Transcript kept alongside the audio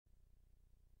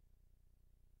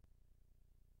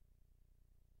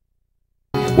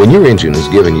When your engine has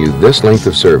given you this length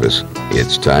of service,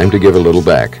 it's time to give a little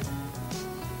back.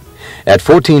 At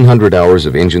 1,400 hours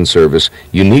of engine service,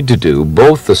 you need to do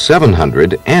both the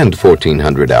 700 and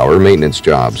 1,400 hour maintenance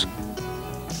jobs.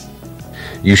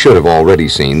 You should have already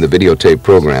seen the videotape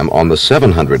program on the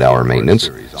 700 hour maintenance,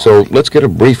 so let's get a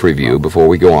brief review before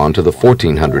we go on to the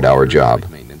 1,400 hour job.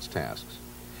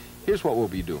 Here's what we'll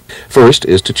be doing. First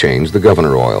is to change the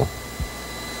governor oil.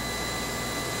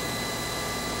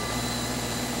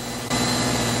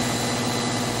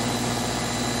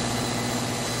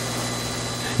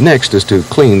 Next is to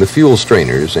clean the fuel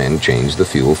strainers and change the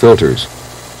fuel filters.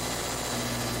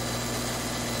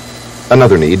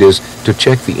 Another need is to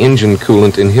check the engine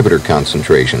coolant inhibitor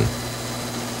concentration.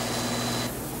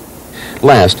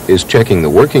 Last is checking the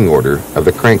working order of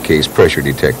the crankcase pressure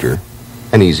detector.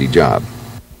 An easy job.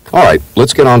 All right,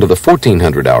 let's get on to the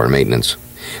 1,400 hour maintenance.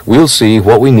 We'll see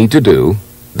what we need to do,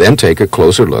 then take a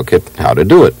closer look at how to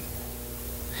do it.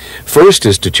 First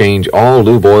is to change all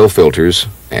lube oil filters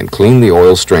and clean the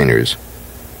oil strainers.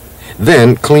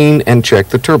 Then clean and check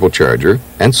the turbocharger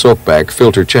and soak-back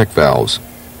filter check valves.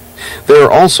 There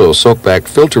are also soak-back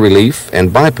filter relief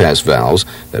and bypass valves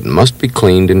that must be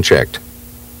cleaned and checked.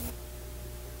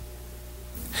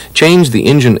 Change the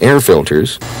engine air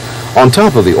filters. On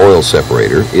top of the oil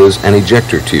separator is an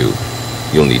ejector tube.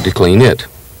 You'll need to clean it.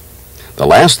 The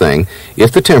last thing,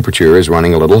 if the temperature is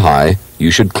running a little high,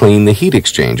 you should clean the heat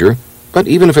exchanger, but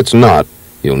even if it's not,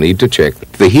 you'll need to check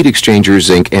the heat exchanger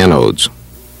zinc anodes.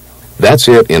 That's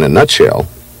it in a nutshell.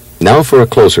 Now for a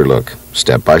closer look,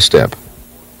 step by step.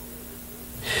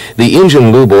 The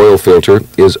engine lube oil filter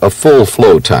is a full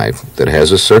flow type that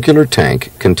has a circular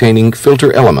tank containing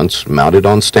filter elements mounted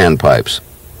on standpipes.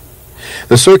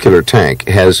 The circular tank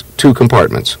has two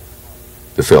compartments.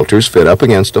 The filters fit up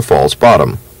against a false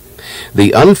bottom.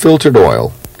 The unfiltered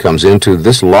oil comes into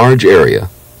this large area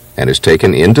and is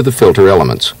taken into the filter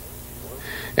elements.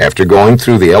 After going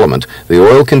through the element, the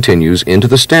oil continues into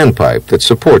the standpipe that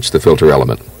supports the filter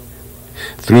element.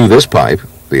 Through this pipe,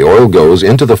 the oil goes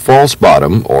into the false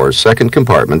bottom or second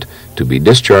compartment to be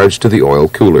discharged to the oil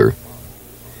cooler.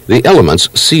 The elements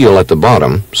seal at the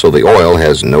bottom, so the oil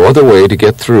has no other way to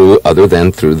get through other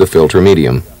than through the filter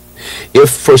medium. If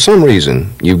for some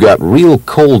reason you've got real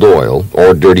cold oil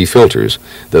or dirty filters,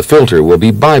 the filter will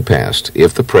be bypassed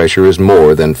if the pressure is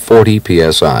more than 40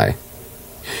 psi.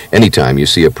 Anytime you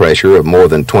see a pressure of more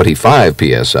than 25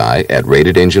 psi at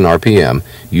rated engine RPM,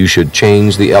 you should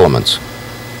change the elements.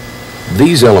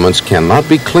 These elements cannot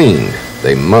be cleaned,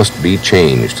 they must be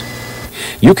changed.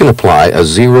 You can apply a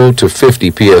 0 to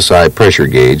 50 psi pressure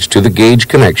gauge to the gauge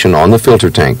connection on the filter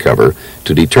tank cover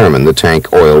to determine the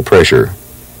tank oil pressure.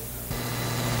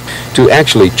 To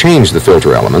actually change the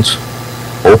filter elements,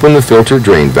 open the filter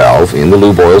drain valve in the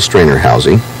lube oil strainer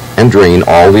housing and drain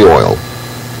all the oil.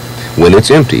 When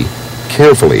it's empty,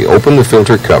 carefully open the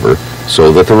filter cover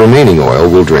so that the remaining oil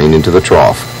will drain into the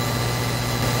trough.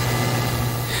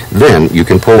 Then you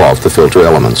can pull off the filter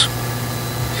elements.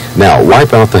 Now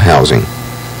wipe out the housing.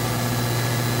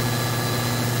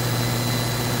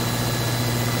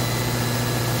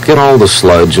 Get all the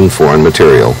sludge and foreign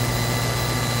material.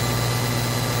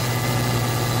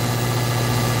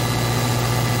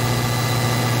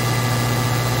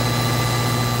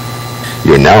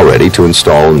 You're now ready to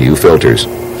install new filters.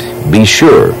 Be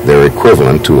sure they're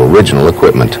equivalent to original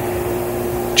equipment.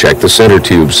 Check the center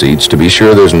tube seats to be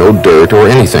sure there's no dirt or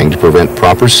anything to prevent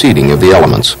proper seating of the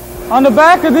elements. On the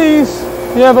back of these,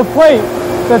 you have a plate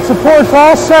that supports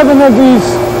all 7 of these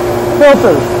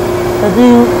filters. If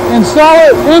you install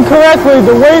it incorrectly,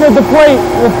 the weight of the plate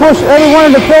will push any one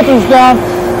of the filters down,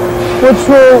 which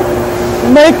will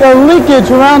make a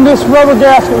leakage around this rubber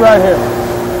gasket right here.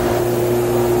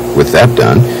 With that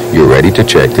done, you're ready to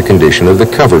check the condition of the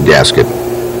cover gasket.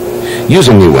 Use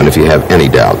a new one if you have any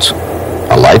doubts.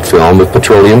 A light film of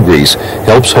petroleum grease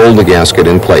helps hold the gasket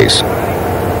in place.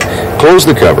 Close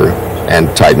the cover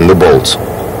and tighten the bolts.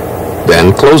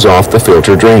 Then close off the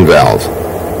filter drain valve.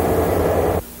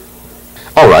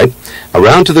 All right,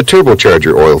 around to the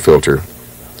turbocharger oil filter.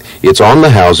 It's on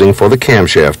the housing for the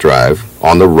camshaft drive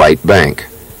on the right bank.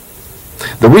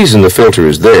 The reason the filter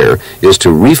is there is to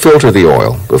refilter the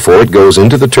oil before it goes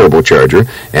into the turbocharger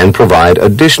and provide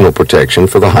additional protection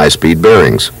for the high-speed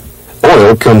bearings.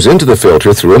 Oil comes into the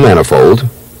filter through a manifold,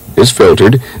 is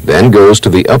filtered, then goes to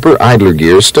the upper idler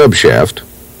gear stub shaft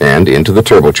and into the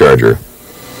turbocharger.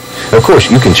 Of course,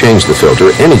 you can change the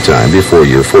filter anytime before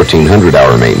your 1,400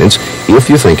 hour maintenance if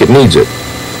you think it needs it,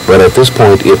 but at this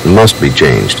point it must be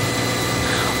changed.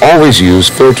 Always use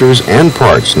filters and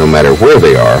parts, no matter where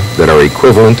they are, that are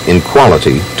equivalent in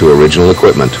quality to original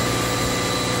equipment.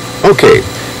 Okay,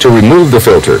 To remove the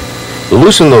filter,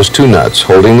 loosen those two nuts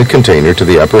holding the container to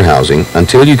the upper housing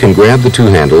until you can grab the two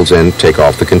handles and take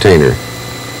off the container.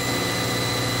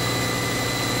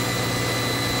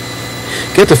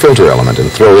 Get the filter element and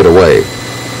throw it away.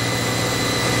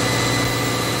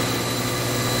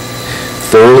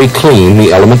 Thoroughly clean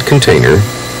the element container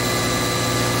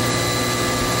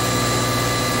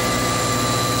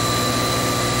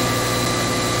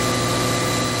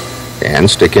and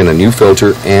stick in a new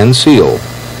filter and seal.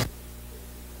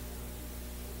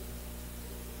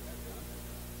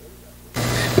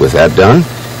 With that done,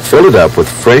 fill it up with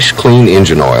fresh, clean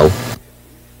engine oil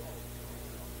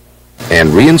and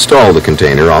reinstall the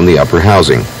container on the upper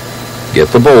housing. Get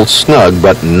the bolts snug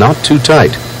but not too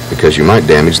tight because you might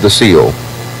damage the seal.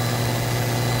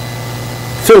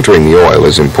 Filtering the oil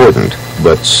is important,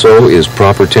 but so is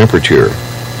proper temperature.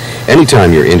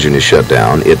 Anytime your engine is shut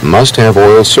down, it must have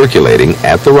oil circulating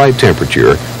at the right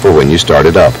temperature for when you start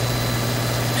it up.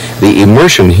 The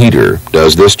immersion heater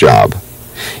does this job.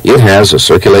 It has a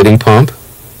circulating pump,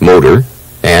 motor,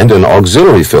 and an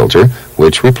auxiliary filter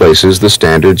which replaces the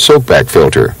standard soakback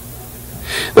filter.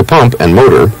 The pump and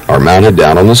motor are mounted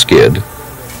down on the skid,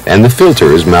 and the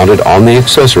filter is mounted on the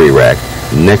accessory rack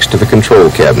next to the control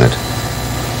cabinet.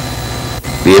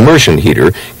 The immersion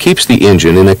heater keeps the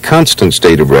engine in a constant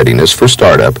state of readiness for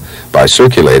startup by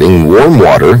circulating warm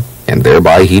water and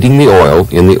thereby heating the oil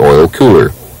in the oil cooler.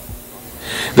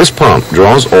 This pump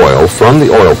draws oil from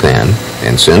the oil pan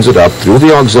and sends it up through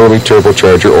the auxiliary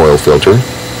turbocharger oil filter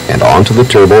and onto the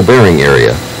turbo bearing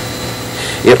area.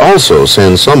 It also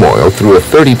sends some oil through a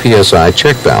 30 psi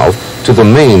check valve to the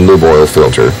main lube oil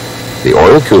filter, the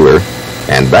oil cooler,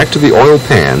 and back to the oil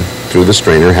pan through the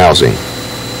strainer housing.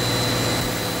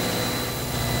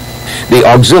 The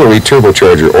auxiliary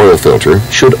turbocharger oil filter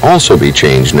should also be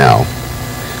changed now.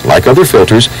 Like other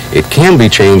filters, it can be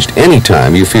changed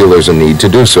anytime you feel there's a need to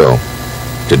do so.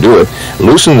 To do it,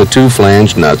 loosen the two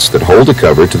flanged nuts that hold the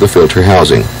cover to the filter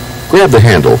housing. Grab the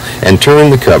handle and turn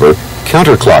the cover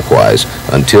counterclockwise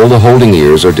until the holding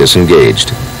ears are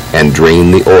disengaged, and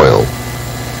drain the oil.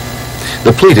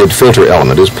 The pleated filter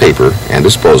element is paper and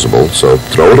disposable, so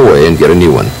throw it away and get a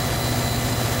new one.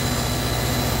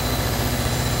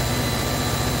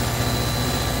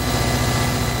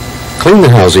 Clean the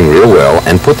housing real well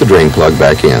and put the drain plug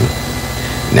back in.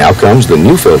 Now comes the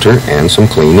new filter and some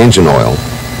clean engine oil.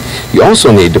 You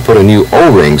also need to put a new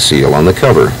O-ring seal on the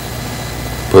cover.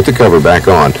 Put the cover back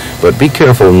on, but be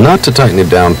careful not to tighten it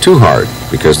down too hard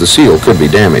because the seal could be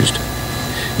damaged.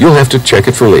 You'll have to check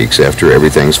it for leaks after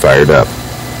everything's fired up.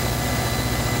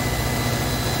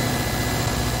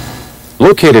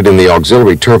 Located in the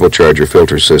auxiliary turbocharger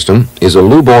filter system is a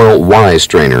lube oil Y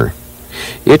strainer.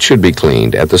 It should be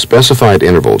cleaned at the specified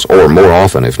intervals or more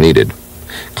often if needed.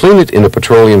 Clean it in a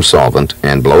petroleum solvent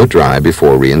and blow it dry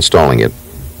before reinstalling it.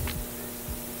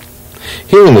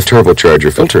 Here in the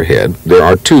turbocharger filter head, there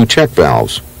are two check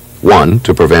valves. One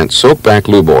to prevent soakback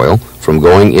lube oil from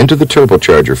going into the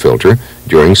turbocharger filter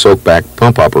during soakback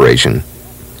pump operation.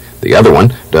 The other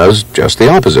one does just the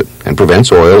opposite and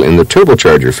prevents oil in the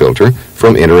turbocharger filter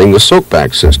from entering the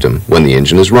soakback system when the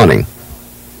engine is running.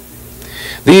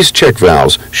 These check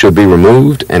valves should be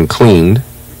removed and cleaned,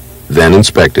 then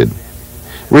inspected.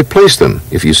 Replace them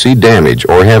if you see damage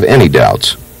or have any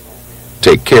doubts.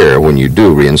 Take care when you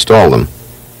do reinstall them.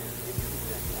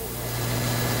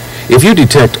 If you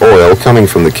detect oil coming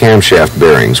from the camshaft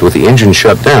bearings with the engine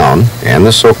shut down and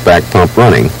the soakback pump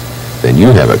running, then you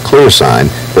have a clear sign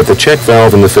that the check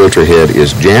valve in the filter head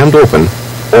is jammed open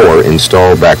or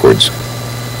installed backwards.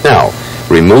 Now,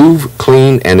 remove,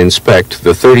 clean, and inspect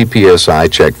the 30 psi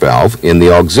check valve in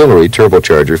the auxiliary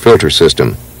turbocharger filter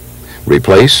system.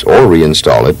 Replace or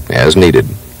reinstall it as needed.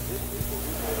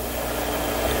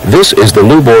 This is the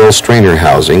lube oil strainer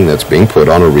housing that's being put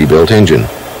on a rebuilt engine.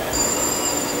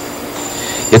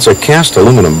 It's a cast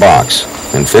aluminum box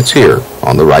and fits here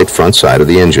on the right front side of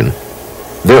the engine.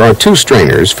 There are two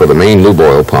strainers for the main lube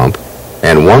oil pump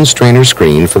and one strainer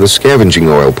screen for the scavenging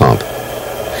oil pump.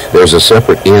 There's a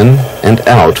separate in and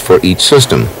out for each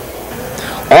system.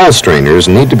 All strainers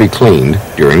need to be cleaned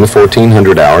during the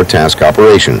 1400-hour task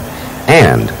operation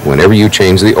and whenever you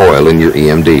change the oil in your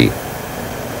EMD.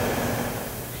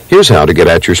 Here's how to get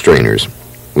at your strainers.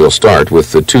 We'll start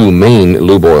with the two main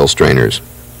lube oil strainers.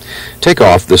 Take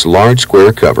off this large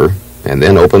square cover and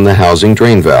then open the housing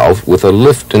drain valve with a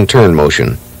lift and turn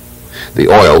motion. The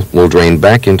oil will drain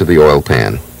back into the oil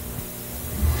pan.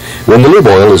 When the lube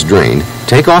oil is drained,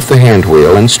 take off the hand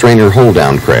wheel and strainer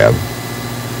hold-down crab.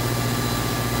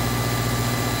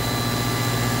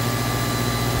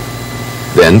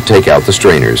 Then take out the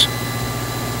strainers.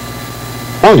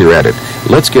 While you're at it,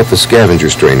 let's get the scavenger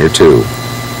strainer too.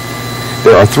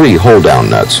 There are 3 hold-down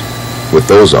nuts. With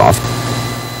those off,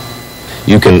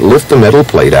 you can lift the metal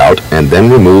plate out and then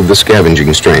remove the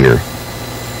scavenging strainer.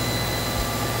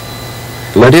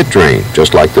 Let it drain,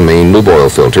 just like the main lube oil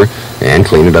filter, and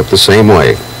clean it up the same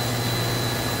way.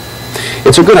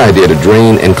 It's a good idea to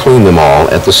drain and clean them all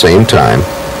at the same time.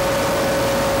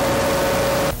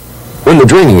 When the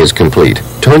draining is complete,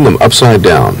 turn them upside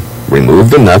down, remove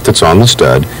the nut that's on the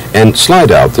stud, and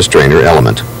slide out the strainer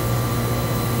element.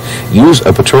 Use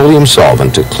a petroleum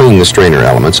solvent to clean the strainer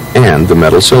elements and the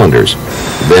metal cylinders.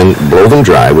 Then blow them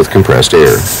dry with compressed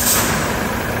air.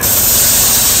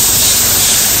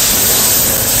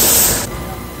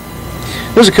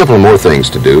 There's a couple more things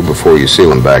to do before you seal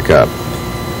them back up.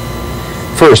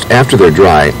 First, after they're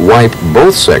dry, wipe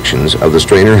both sections of the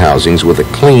strainer housings with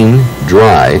a clean,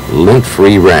 dry,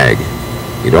 lint-free rag.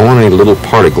 You don't want any little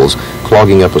particles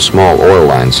clogging up a small oil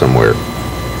line somewhere.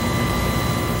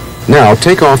 Now,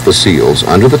 take off the seals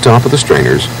under the top of the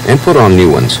strainers and put on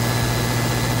new ones.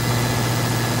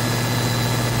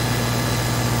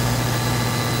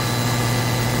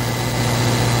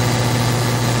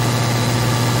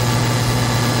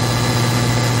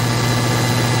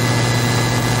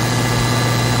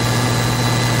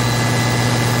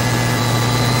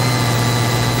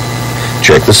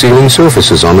 Check the sealing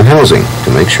surfaces on the housing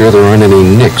to make sure there aren't any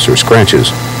nicks or scratches.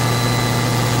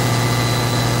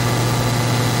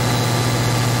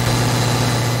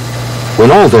 When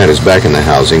all that is back in the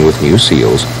housing with new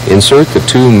seals, insert the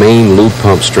 2 main lube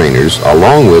pump strainers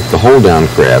along with the hold-down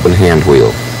crab and hand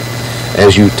wheel.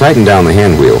 As you tighten down the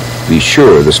hand wheel, be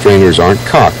sure the strainers aren't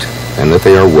cocked and that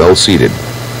they are well seated.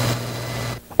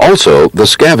 Also, the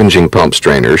scavenging pump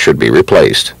strainer should be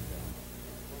replaced.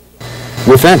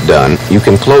 With that done, you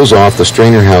can close off the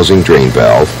strainer housing drain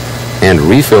valve and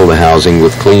refill the housing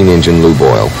with clean engine lube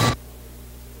oil.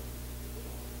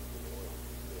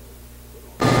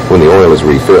 When the oil is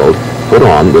refilled, put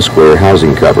on the square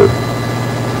housing cover.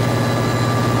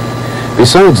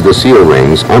 Besides the seal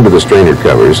rings under the strainer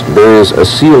covers, there is a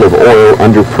seal of oil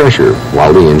under pressure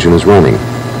while the engine is running.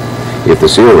 If the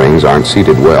seal rings aren't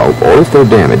seated well, or if they're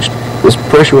damaged, this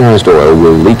pressurized oil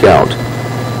will leak out.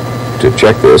 To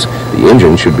check this, the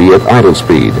engine should be at idle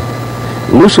speed.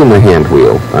 Loosen the hand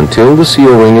wheel until the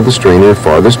seal ring of the strainer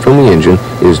farthest from the engine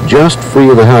is just free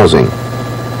of the housing.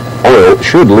 Oil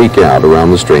should leak out around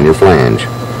the strainer flange.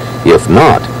 If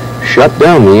not, shut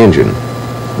down the engine.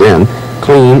 Then,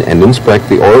 clean and inspect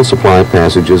the oil supply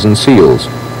passages and seals.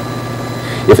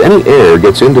 If any air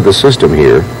gets into the system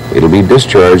here, it'll be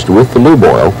discharged with the lube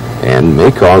oil and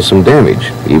may cause some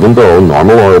damage, even though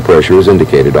normal oil pressure is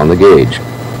indicated on the gauge.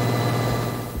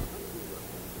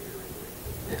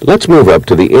 Let's move up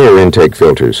to the air intake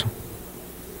filters.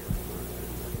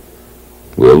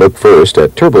 We'll look first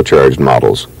at turbocharged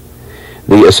models.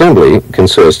 The assembly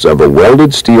consists of a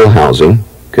welded steel housing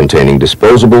containing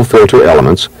disposable filter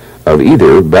elements of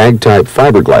either bag-type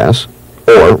fiberglass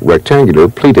or rectangular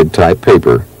pleated-type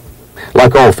paper.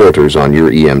 Like all filters on your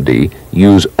EMD,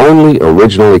 use only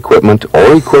original equipment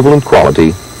or equivalent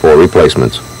quality for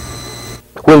replacements.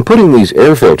 When putting these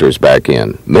air filters back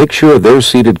in, make sure they're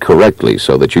seated correctly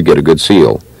so that you get a good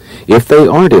seal. If they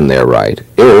aren't in there right,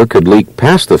 air could leak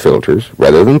past the filters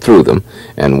rather than through them,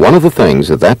 and one of the things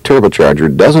that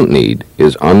turbocharger doesn't need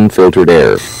is unfiltered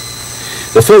air.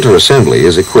 The filter assembly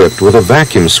is equipped with a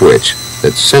vacuum switch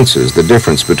that senses the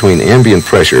difference between ambient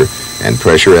pressure and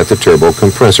pressure at the turbo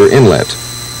compressor inlet.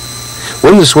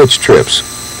 When the switch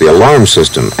trips, the alarm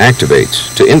system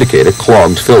activates to indicate a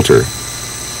clogged filter.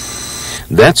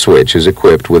 That switch is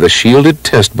equipped with a shielded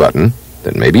test button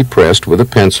that may be pressed with a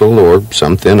pencil or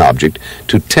some thin object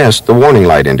to test the warning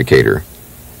light indicator.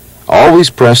 Always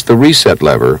press the reset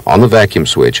lever on the vacuum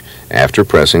switch after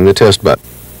pressing the test button.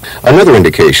 Another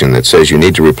indication that says you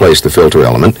need to replace the filter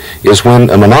element is when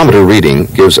a manometer reading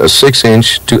gives a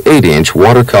 6-inch to 8-inch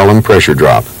water column pressure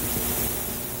drop.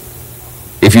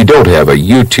 If you don't have a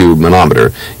U-tube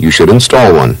manometer, you should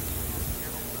install one.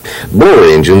 Blower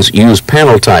engines use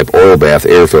panel-type oil bath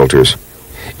air filters.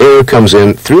 Air comes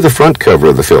in through the front cover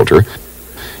of the filter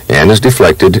and is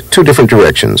deflected 2 different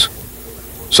directions.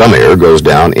 Some air goes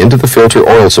down into the filter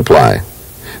oil supply.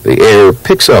 The air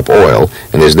picks up oil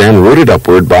and is then routed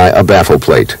upward by a baffle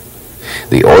plate.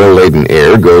 The oil-laden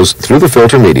air goes through the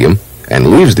filter medium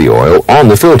and leaves the oil on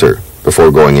the filter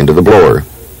before going into the blower.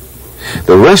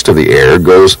 The rest of the air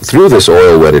goes through this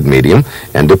oil-wetted medium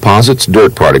and deposits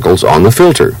dirt particles on the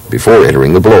filter before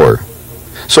entering the blower.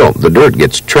 So the dirt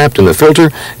gets trapped in the filter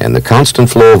and the constant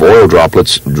flow of oil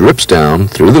droplets drips down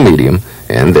through the medium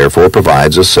and therefore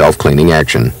provides a self-cleaning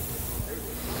action.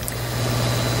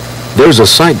 There's a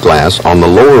sight glass on the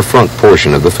lower front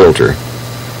portion of the filter.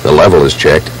 The level is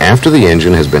checked after the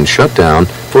engine has been shut down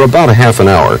for about a half an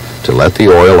hour to let the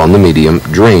oil on the medium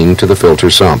drain to the filter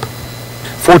sump.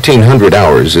 1400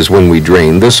 hours is when we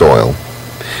drain this oil.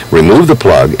 Remove the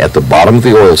plug at the bottom of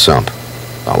the oil sump.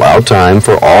 Allow time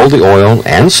for all the oil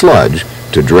and sludge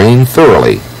to drain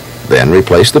thoroughly. Then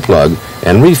replace the plug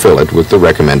and refill it with the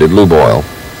recommended lube oil.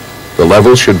 The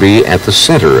level should be at the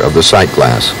center of the sight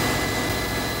glass.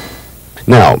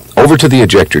 Now, over to the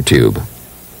ejector tube.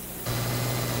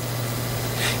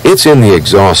 It's in the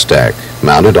exhaust stack,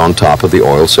 mounted on top of the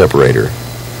oil separator.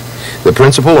 The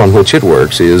principle on which it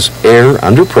works is air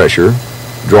under pressure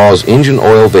draws engine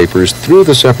oil vapors through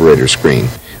the separator screen.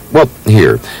 Well,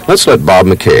 here, let's let Bob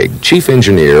McCaig, Chief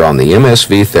Engineer on the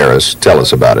MSV Theris, tell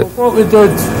us about it. What we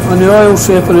did on the oil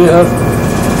separator,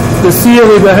 the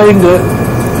theory behind it,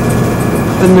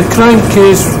 in the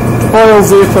crankcase, oil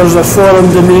vapors are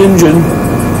formed in the engine,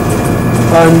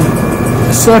 and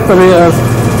the separator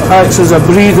acts as a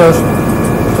breather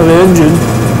for the engine.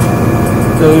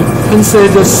 Inside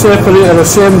this separator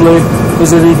assembly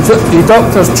is an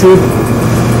eductor tube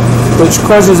which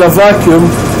causes a vacuum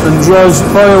and draws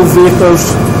oil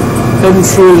vapors in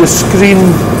through the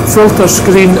filter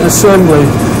screen assembly.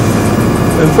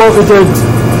 And what we did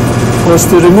was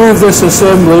to remove this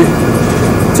assembly,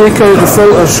 take out the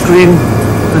filter screen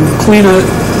and clean it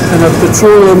in a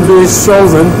petroleum-based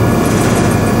solvent,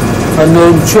 and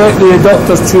then check the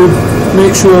eductor tube,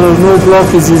 make sure there are no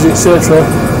blockages, etc.,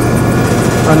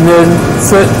 and then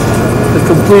fit the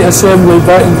complete assembly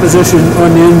back in position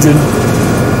on the engine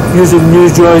using new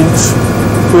joints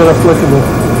where applicable.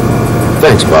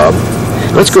 Thanks, Bob.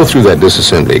 Let's go through that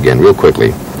disassembly again real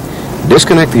quickly.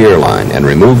 Disconnect the airline and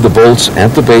remove the bolts at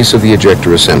the base of the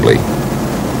ejector assembly.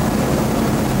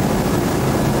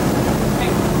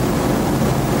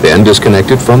 Then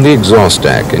disconnect it from the exhaust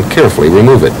stack and carefully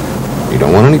remove it. You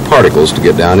don't want any particles to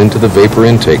get down into the vapor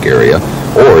intake area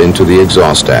or into the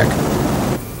exhaust stack.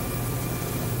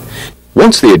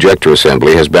 Once the ejector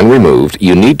assembly has been removed,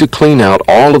 you need to clean out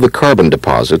all of the carbon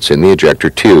deposits in the ejector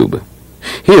tube.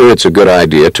 Here it's a good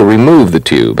idea to remove the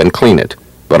tube and clean it,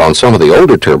 but on some of the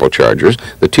older turbochargers,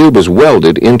 the tube is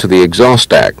welded into the exhaust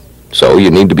stack, so you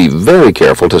need to be very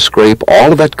careful to scrape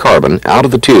all of that carbon out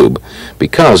of the tube,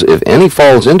 because if any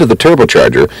falls into the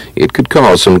turbocharger, it could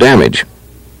cause some damage.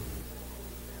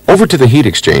 Over to the heat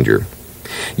exchanger.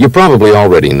 You probably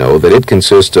already know that it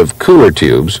consists of cooler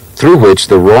tubes through which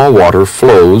the raw water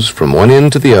flows from one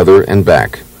end to the other and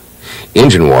back.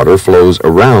 Engine water flows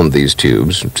around these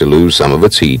tubes to lose some of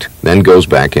its heat, then goes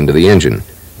back into the engine.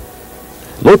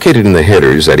 Located in the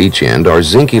headers at each end are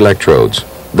zinc electrodes.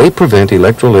 They prevent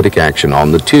electrolytic action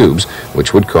on the tubes,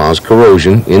 which would cause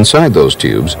corrosion inside those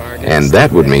tubes, and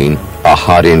that would mean a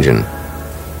hot engine.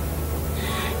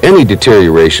 Any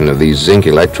deterioration of these zinc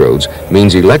electrodes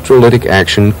means electrolytic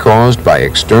action caused by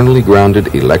externally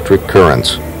grounded electric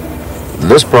currents.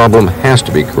 This problem has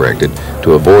to be corrected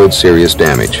to avoid serious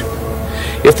damage.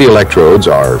 If the electrodes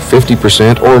are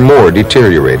 50% or more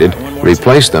deteriorated,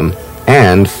 replace them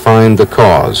and find the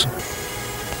cause.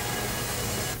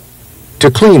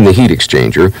 To clean the heat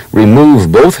exchanger,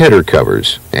 remove both header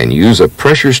covers and use a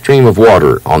pressure stream of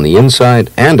water on the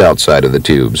inside and outside of the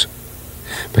tubes.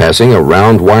 Passing a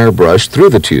round wire brush through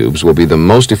the tubes will be the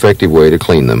most effective way to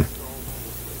clean them.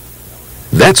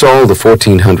 That's all the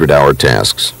 1400-hour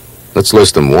tasks. Let's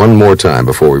list them one more time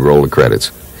before we roll the credits.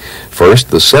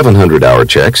 First, the 700-hour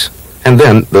checks, and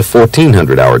then the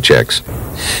 1400-hour checks.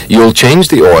 You'll change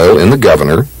the oil in the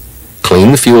governor,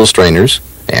 clean the fuel strainers,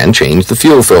 and change the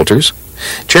fuel filters,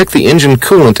 check the engine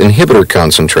coolant inhibitor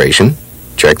concentration,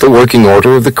 check the working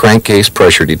order of the crankcase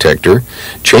pressure detector,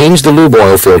 change the lube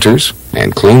oil filters,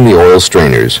 and clean the oil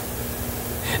strainers.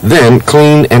 Then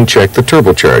clean and check the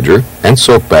turbocharger and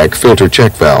soak back filter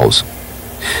check valves.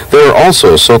 There are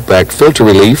also soak back filter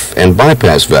relief and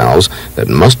bypass valves that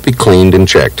must be cleaned and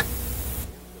checked.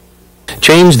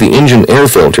 Change the engine air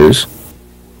filters.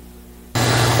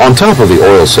 On top of the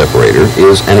oil separator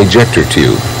is an ejector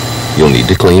tube. You'll need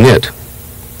to clean it.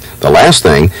 The last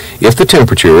thing, if the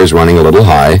temperature is running a little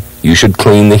high, you should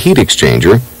clean the heat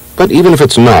exchanger, but even if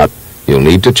it's not, you'll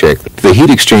need to check the heat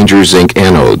exchanger zinc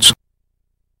anodes.